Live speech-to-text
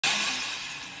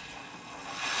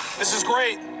This is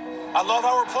great. I love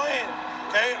how we're playing.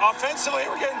 Okay, offensively,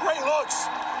 we're getting great looks.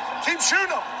 Keep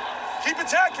shooting them. Keep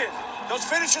attacking. Those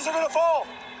finishes are going to fall.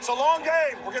 It's a long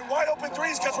game. We're getting wide open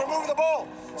threes because we're moving the ball.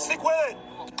 Stick with it.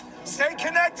 Stay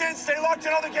connected. Stay locked in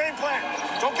on the game plan.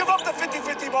 Don't give up the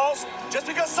 50-50 balls. Just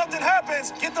because something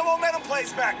happens, get the momentum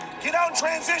plays back. Get out in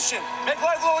transition. Make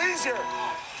life a little easier.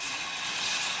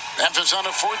 Memphis on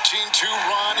a 14-2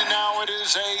 run, and now it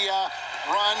is a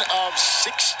run of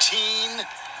 16-2.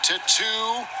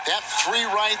 That three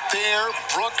right there.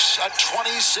 Brooks, a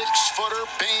 26-footer.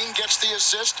 Bain gets the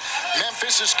assist.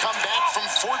 Memphis has come back from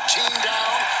 14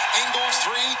 down. Ingles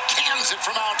three, cans it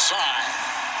from outside.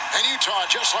 And Utah,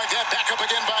 just like that, back up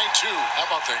again by 2. How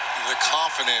about the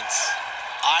confidence?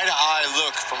 Eye-to-eye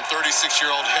look from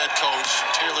 36-year-old head coach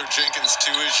Taylor Jenkins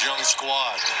to his young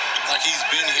squad. Like he's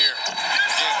been here.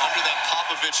 Again, under that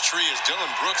Popovich tree is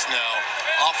Dylan Brooks now.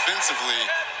 Offensively,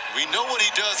 we know what he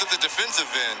does at the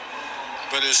defensive end,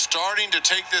 but is starting to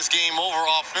take this game over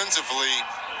offensively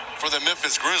for the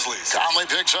Memphis Grizzlies. Conley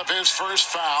picks up his first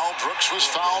foul. Brooks was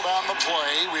fouled on the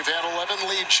play. We've had 11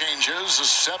 lead changes. A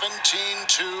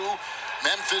 17-2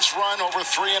 Memphis run over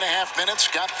 3.5 minutes.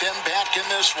 Got them back in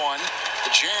this one.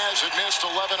 The Jazz had missed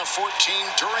 11 of 14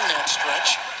 during that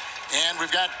stretch. And we've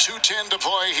got 2:10 to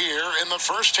play here in the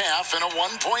first half in a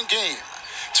one-point game.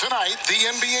 Tonight,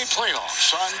 the NBA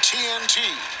playoffs on TNT.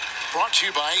 Brought to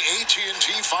you by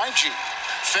AT&T 5G.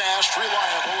 Fast,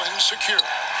 reliable, and secure.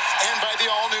 And by the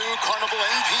all-new Carnival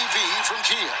MPV from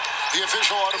Kia, the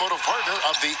official automotive partner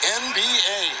of the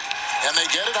NBA. And they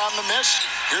get it on the miss.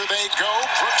 Here they go.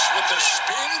 Brooks with the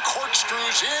spin.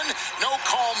 Corkscrews in. No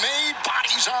call made.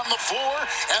 Bodies on the floor.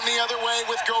 And the other way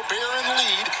with Gobert in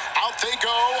lead. Out they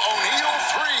go. O'Neal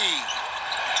three.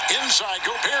 Inside,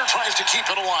 Gobert tries to keep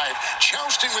it alive.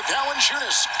 Jousting with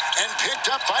Valanciunas. And picked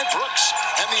up by Brooks.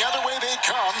 And the other way they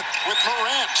come with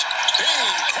Morant.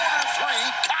 Bain, corner three.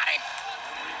 Got it.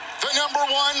 The number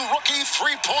one rookie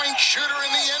three-point shooter in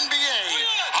the NBA.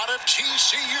 Out of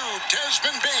TCU,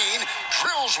 Desmond Bain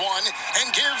drills one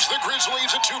and gives the Grizzlies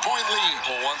a 2-point lead.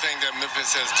 Well, one thing that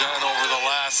Memphis has done over the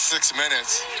last 6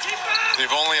 minutes,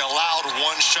 they've only allowed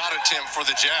one shot attempt for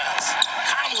the Jazz.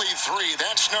 Conley three,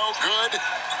 that's no good.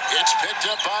 It's picked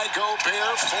up by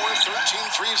Gobert. 4 of 13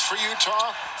 threes for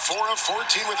Utah. 4 of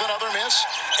 14 with another miss.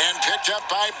 And picked up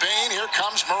by Bain. Here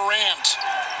comes Morant.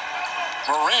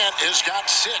 Morant has got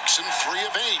 6 and 3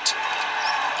 of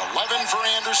 8. 11 for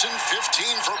Anderson, 15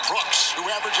 for Brooks, who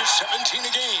averages 17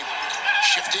 a game.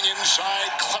 Shifting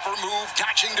inside, clever move,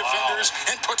 dodging defenders,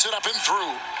 and puts it up and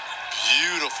through.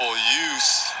 Beautiful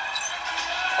use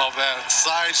of that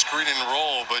side screen and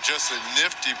roll, but just a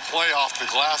nifty play off the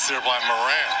glass there by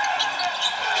Morant.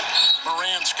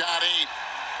 Morant's got 8.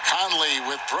 Conley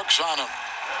with Brooks on him.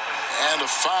 And a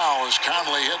foul as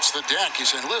Conley hits the deck. He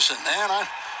said, listen, man,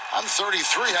 I'm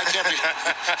 33. I can't be.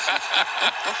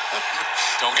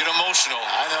 Don't get emotional.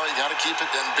 I know, you got to keep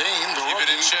it. And Bain, the keep rookie,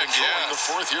 it in check, controlling yes. the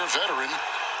fourth-year veteran,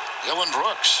 Dylan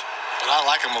Brooks. But I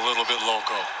like him a little bit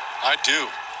loco. I do.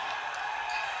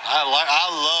 I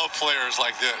love players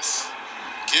like this.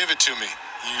 Give it to me.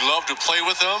 You love to play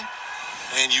with them,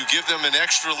 and you give them an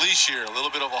extra leash here. A little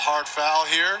bit of a hard foul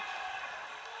here.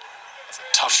 That's a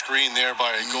tough screen there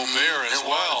by Gobert as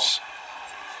well.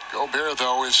 Gobert,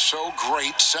 though, is so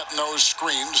great setting those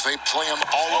screens. They play him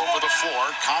all over the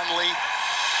floor. Conley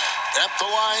at the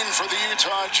line for the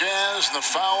Utah Jazz, and the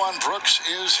foul on Brooks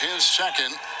is his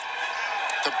second.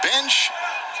 The bench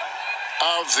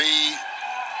of the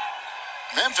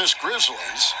Memphis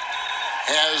Grizzlies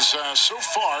has so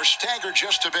far staggered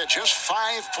just a bit, just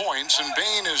 5 points, and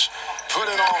Bain has put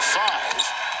in all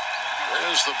 5.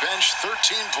 There's the bench, 13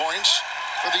 points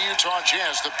for the Utah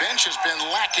Jazz. The bench has been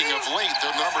lacking of late.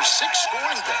 They're the number 6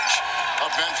 scoring bench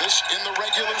of Memphis in the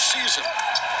regular season.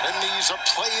 In these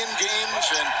play-in games,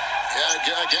 and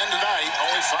again tonight,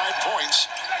 only 5 points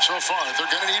so far. They're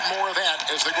going to need more of that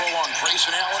as they go along. Grayson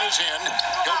Allen is in.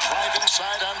 He'll drive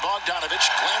inside on Bogdanovich.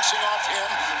 Glancing off him.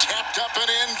 Tapped up and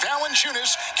in.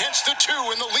 Valanciunas gets the 2,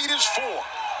 and the lead is 4.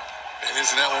 And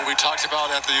isn't that what we talked about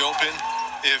at the Open?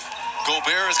 If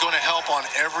Gobert is going to help on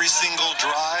every single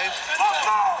drive,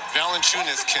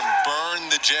 Valanciunas can burn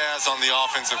the Jazz on the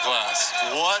offensive glass.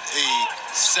 What a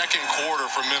second quarter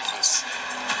for Memphis.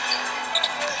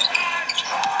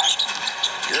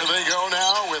 Here they go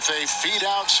now with a feed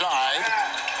outside.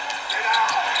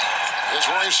 It's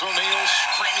Royce O'Neal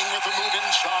screaming with the move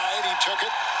inside. He took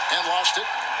it and lost it.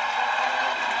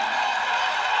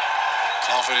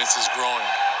 Confidence is growing.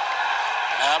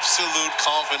 Absolute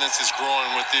confidence is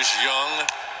growing with this young,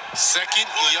 second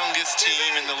youngest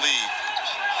team in the league.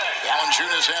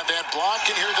 Valanciunas had that block,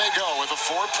 and here they go with a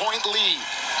 4-point lead.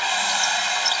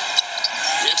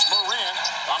 It's Morant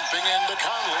bumping into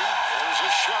Conley. There's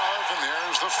a shove, and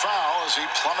there's the foul as he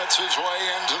plummets his way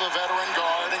into the veteran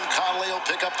guard, and Conley will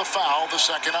pick up the foul, the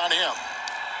second on him.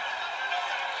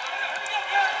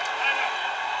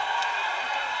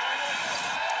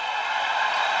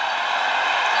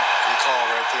 Good call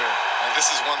right there. And this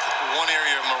is one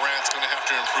area Morant's going to have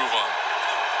to improve on.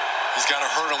 He's got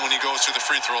to hurt him when he goes to the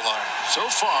free throw line. So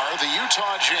far, the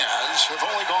Utah Jazz have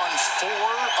only gone 4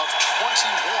 of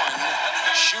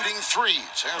 21 shooting threes.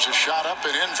 There's a shot up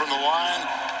and in from the line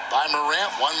by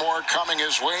Morant. One more coming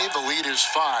his way. The lead is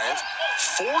 5.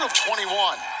 4 of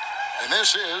 21. And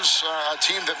this is a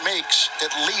team that makes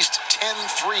at least 10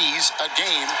 threes a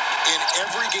game in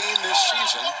every game this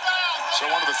season. So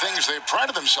one of the things they've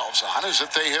prided themselves on is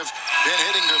that they have been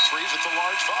hitting their threes at the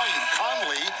large volume.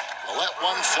 Conley will let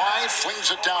one fly,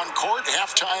 flings it down court.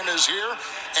 Halftime is here,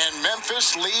 and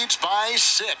Memphis leads by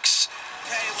 6.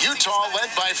 Utah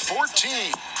led by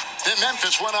 14. Then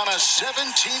Memphis went on a 17-2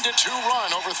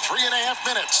 run over 3.5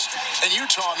 minutes, and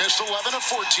Utah missed 11 of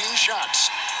 14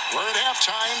 shots. We're at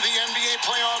halftime. The NBA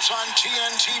playoffs on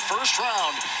TNT first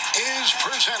round is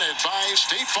presented by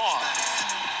State Farm.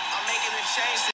 I'm making a change.